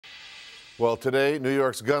Well, today, New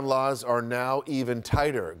York's gun laws are now even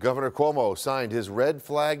tighter. Governor Cuomo signed his red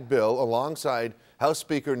flag bill alongside House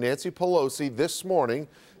Speaker Nancy Pelosi this morning.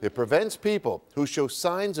 It prevents people who show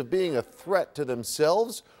signs of being a threat to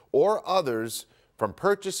themselves or others from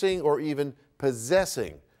purchasing or even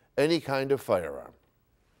possessing any kind of firearm.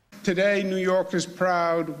 Today, New York is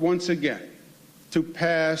proud once again to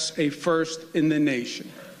pass a first in the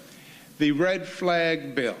nation, the red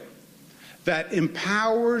flag bill that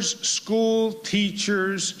empowers school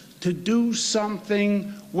teachers to do something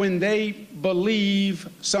when they believe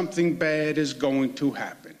something bad is going to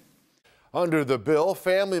happen. Under the bill,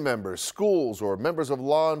 family members, schools, or members of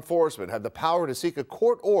law enforcement have the power to seek a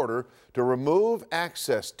court order to remove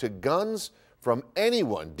access to guns from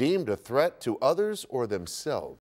anyone deemed a threat to others or themselves.